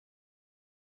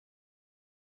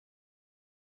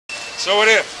So what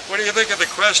do you think of the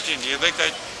question? Do you think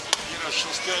that,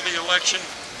 she'll steal the election?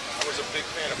 I was a big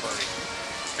fan of Bernie.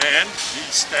 And he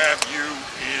stabbed you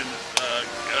in the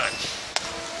gut.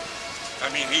 I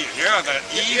mean, here on the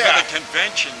eve of the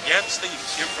convention gets the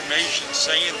information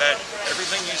saying that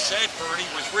everything you said, Bernie,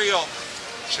 was real.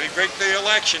 She rigged the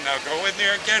election. Now go in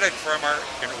there and get it from her.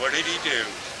 And what did he do?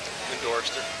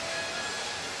 Endorsed her.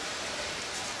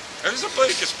 It was the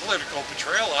biggest political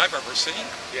betrayal I've ever seen.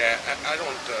 Yeah, I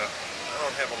don't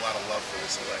have a lot of love for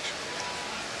this election.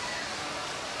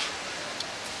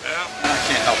 Yeah. I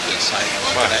can't help this.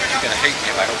 You're gonna hate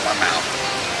me if I open my mouth.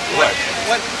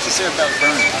 What is there about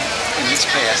Bernie in his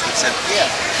past that said, yeah,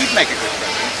 he'd make a good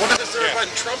president? What is there about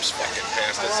Trump's fucking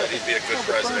past that said he'd be a good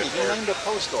president? Bernie, he named a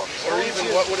post office. Or even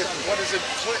what is it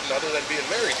Clinton other than being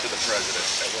married to the president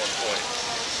at one point?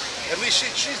 At least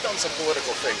she's done some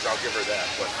political things. I'll give her that.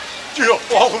 But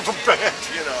all of them bad.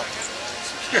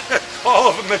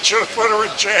 All of them that should have put her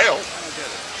in jail.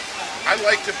 I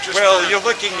liked him just. Well, you're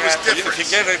looking at if you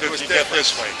get it if you get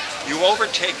this way. You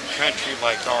overtake a country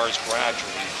like ours gradually.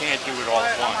 You can't do it all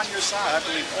at once. I'm on your side. I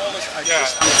believe all this. And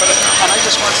I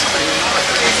just want somebody who's not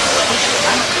afraid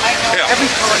of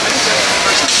every person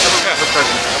ever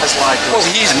president has lied to us.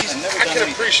 I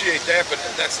can appreciate that, but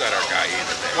that's not our guy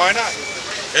either, man. Why not?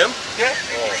 Him? Yeah.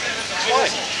 Oh. Why?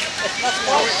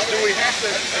 Do we have to?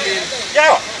 I mean,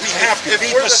 yeah, we have to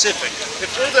be Pacific.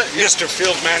 Mr.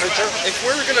 Field Manager. If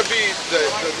we're going to be the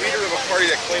leader of a party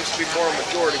that claims to be moral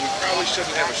majority, we probably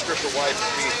shouldn't have a stripper wife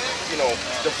be,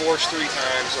 divorced 3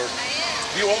 times, or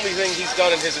the only thing he's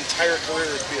done in his entire career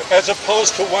is be a... As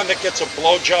opposed to one that gets a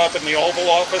blowjob in the Oval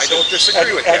Office. I don't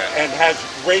disagree with that. And has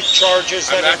rape charges.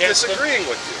 I'm not disagreeing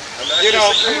with you. I'm not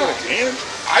disagreeing with you.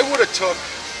 I would have took...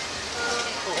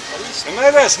 And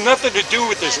that has nothing to do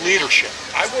with his leadership.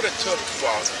 I would have took,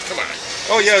 well, come on.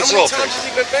 Oh yeah, how many times has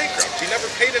he been bankrupt? He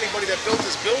never paid anybody that built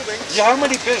his buildings. Yeah, how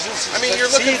many businesses? I mean, you're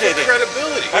looking for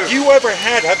credibility. Have you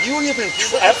even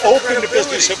opened a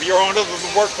business of your own other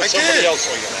than work for somebody else?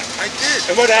 I did.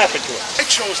 And what happened to it? I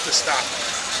chose to stop it.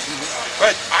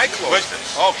 But I closed it.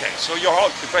 Okay, so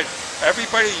but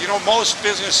everybody, most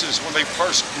businesses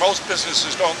most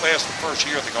businesses don't last the first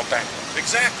year, they go bankrupt.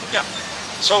 Exactly. Yeah.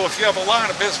 So if you have a lot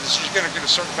of businesses, you're going to get a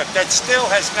certain, but that still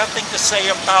has nothing to say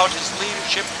about his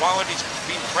leadership qualities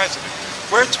being president.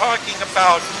 We're talking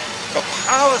about the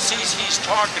policies he's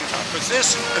talking about.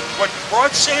 Because what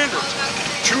brought Sanders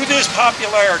to this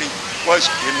popularity was,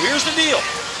 and here's the deal,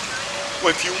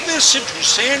 if you listen to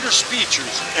Sanders'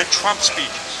 speeches and Trump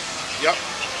speeches,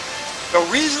 the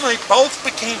reason they both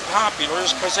became popular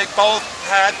is because they both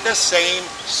had the same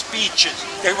speeches.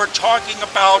 They were talking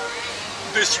about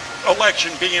this election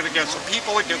being against the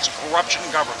people, against corruption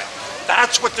government.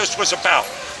 That's what this was about.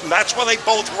 And that's why they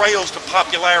both rails to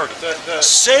popularity.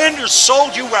 Sanders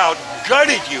sold you out,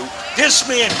 gutted you. This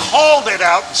man called it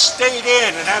out and stayed in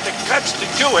and had the guts to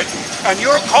do it. And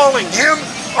you're calling him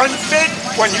unfit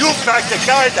when you like the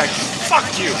guy that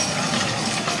fucked you.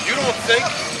 You don't think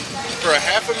for a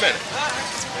half a minute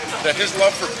that his love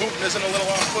for Putin isn't a little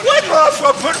off-putting? What love for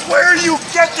Putin? Where do you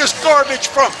get this garbage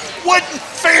from? What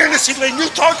fantasy land? You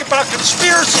talk about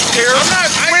conspiracy theories.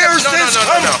 Where's this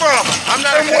come from? I'm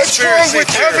not and what's wrong with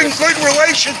having good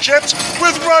relationships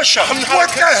with Russia? What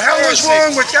the hell is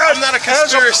wrong with that? I'm not a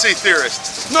conspiracy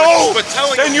theorist. No, but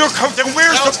telling then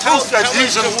where's the proof that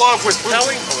he's in love with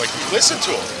Putin? Listen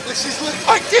to him.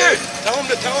 I did. Telling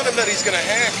him that he's going to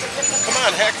hack. Come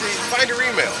on, find your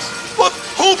emails. Well,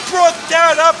 who brought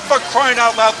that up, for crying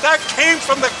out loud? That came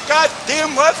from the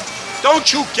goddamn left. Don't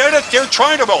you get it? They're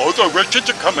trying to, the Russians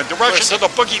are coming. The Russians are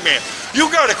the boogeyman. You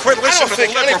got to quit listening to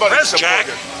the liberal press, Jack.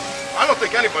 I don't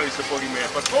think anybody's the boogeyman,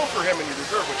 but vote for him and you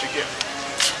deserve what you get.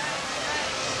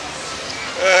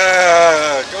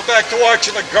 Go back to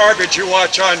watching the garbage you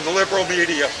watch on the liberal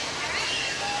media.